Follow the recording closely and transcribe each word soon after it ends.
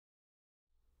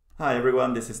Hi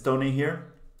everyone, this is Tony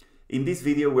here. In this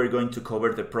video we're going to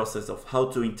cover the process of how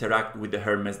to interact with the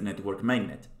Hermez Network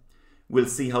Mainnet. We'll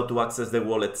see how to access the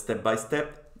wallet step by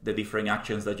step, the different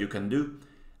actions that you can do,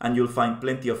 and you'll find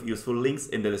plenty of useful links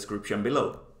in the description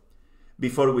below.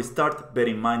 Before we start, bear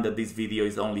in mind that this video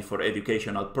is only for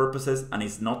educational purposes and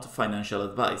is not financial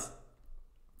advice.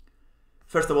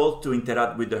 First of all, to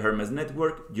interact with the Hermez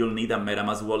network, you'll need a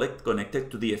MetaMask wallet connected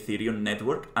to the Ethereum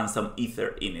network and some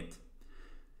Ether in it.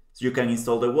 So you can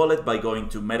install the wallet by going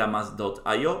to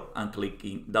metamask.io and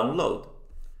clicking download.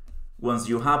 Once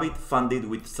you have it, fund it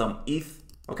with some ETH.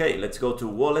 Okay, let's go to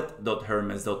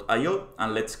wallet.hermez.io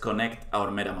and let's connect our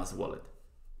MetaMask wallet.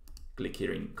 Click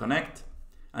here in connect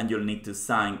and you'll need to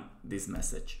sign this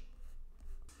message.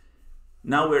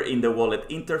 Now we're in the wallet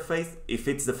interface. If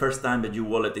it's the first time that your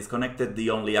wallet is connected, the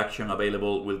only action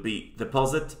available will be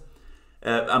deposit.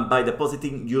 And by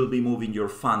depositing, you'll be moving your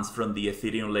funds from the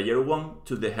Ethereum layer 1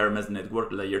 to the Hermez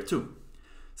network layer 2.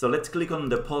 So let's click on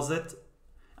deposit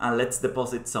and let's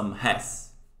deposit some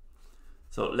Hermez.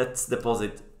 So let's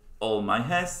deposit all my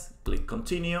Hermez, click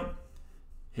continue.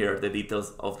 Here are the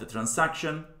details of the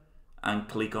transaction and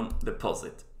click on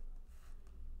deposit.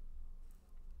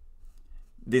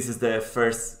 This is the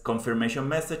first confirmation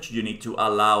message. You need to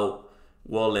allow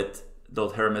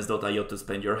wallet.hermez.io to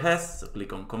spend your Hermez, so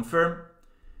click on confirm.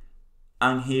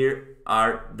 And here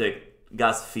are the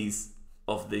gas fees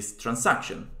of this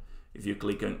transaction. If you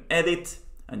click on edit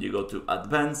and you go to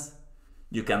advanced,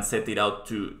 you can set it out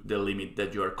to the limit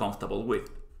that you are comfortable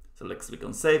with. So let's click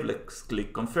on save, let's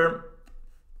click confirm.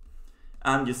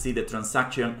 And you see the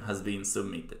transaction has been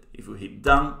submitted. If we hit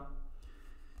done,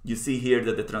 you see here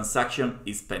that the transaction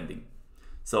is pending.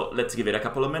 So let's give it a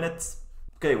couple of minutes.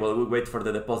 Okay, while we wait for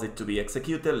the deposit to be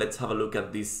executed, let's have a look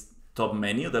at this top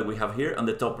menu that we have here. On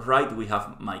the top right, we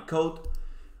have my code,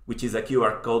 which is a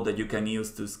QR code that you can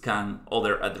use to scan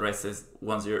other addresses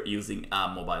once you're using a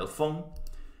mobile phone.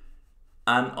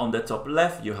 And on the top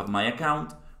left, you have my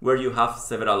account, where you have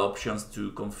several options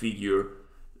to configure,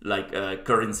 like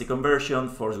currency conversion,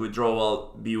 force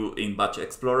withdrawal, view in Batch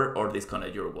Explorer, or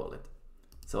disconnect your wallet.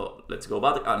 So let's go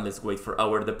back and let's wait for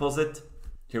our deposit.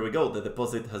 Here we go, the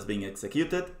deposit has been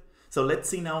executed. So let's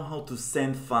see now how to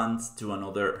send funds to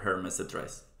another Hermez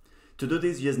address. To do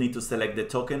this, you just need to select the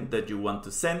token that you want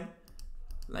to send,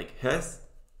 like Hermez,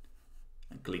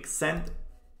 and click send.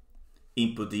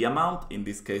 Input the amount, in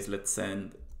this case let's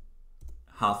send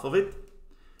half of it,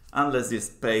 and let's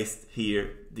just paste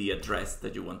here the address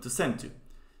that you want to send to.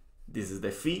 This is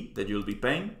the fee that you'll be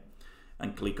paying,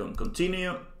 and click on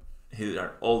continue. Here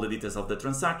are all the details of the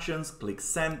transactions, click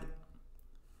send,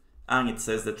 and it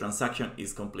says the transaction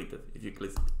is completed. If you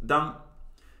click done,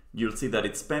 you'll see that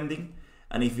it's pending,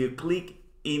 and if you click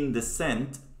in the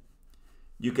send,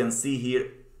 you can see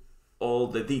here all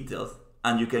the details,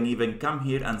 and you can even come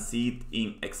here and see it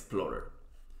in Explorer.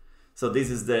 So this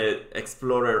is the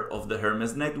Explorer of the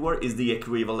Hermez network, is the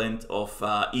equivalent of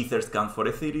Etherscan for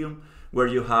Ethereum, where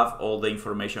you have all the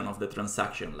information of the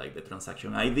transaction, like the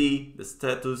transaction ID, the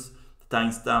status, the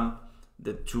timestamp,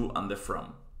 the to and the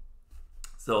from.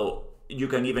 So you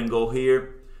can even go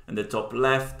here in the top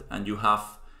left and you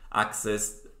have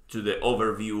access to the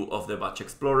overview of the Batch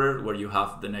Explorer, where you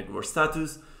have the network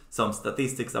status, some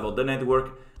statistics about the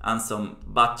network, and some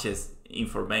batches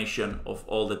information of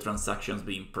all the transactions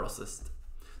being processed.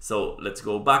 So let's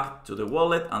go back to the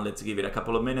wallet and let's give it a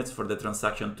couple of minutes for the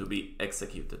transaction to be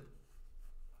executed.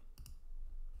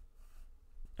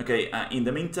 Okay, in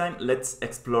the meantime, let's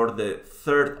explore the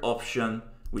third option,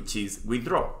 which is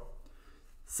withdraw.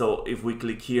 So if we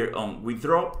click here on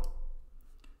withdraw,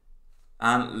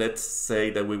 and let's say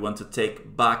that we want to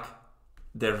take back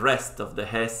the rest of the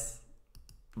Hermez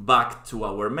back to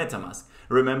our MetaMask.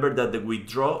 Remember that the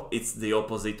withdraw is the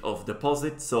opposite of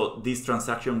deposit, so this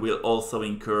transaction will also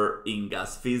incur in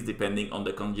gas fees depending on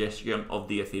the congestion of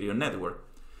the Ethereum network.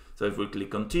 So if we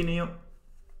click continue,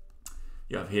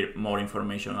 you have here more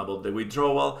information about the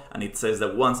withdrawal, and it says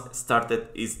that once started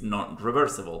is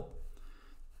non-reversible.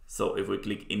 So if we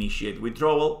click initiate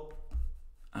withdrawal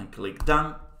and click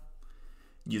done,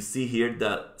 you see here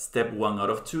that step 1 out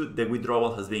of 2, the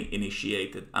withdrawal has been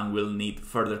initiated and will need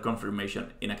further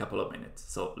confirmation in a couple of minutes.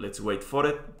 So let's wait for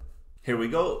it. Here we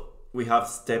go. We have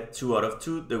step 2 out of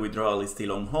 2. The withdrawal is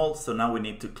still on hold. So now we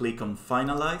need to click on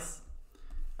finalize.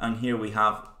 And here we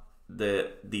have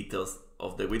the details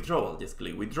of the withdrawal. Just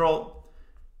click withdraw.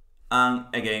 And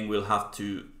again, we'll have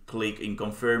to click in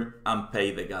confirm and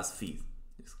pay the gas fee.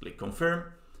 Just click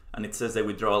confirm. And it says the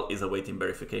withdrawal is awaiting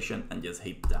verification, and just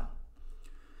hit done.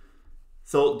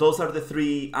 So those are the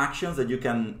three actions that you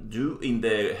can do in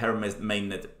the Hermez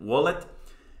Mainnet wallet.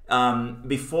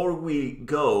 Before we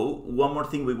go, one more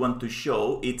thing we want to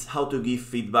show, it's how to give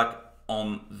feedback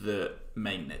on the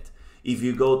mainnet. If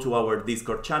you go to our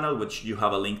Discord channel, which you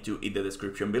have a link to in the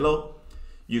description below,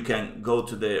 you can go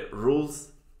to the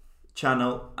rules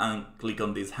channel and click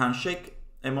on this handshake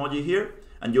emoji here,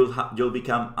 and you'll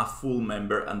become a full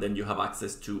member, and then you have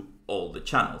access to all the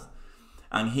channels.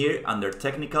 And here under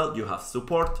technical, you have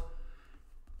support.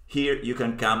 Here you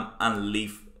can come and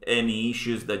leave any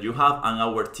issues that you have, and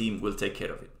our team will take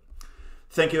care of it.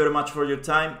 Thank you very much for your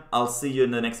time. I'll see you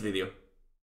in the next video.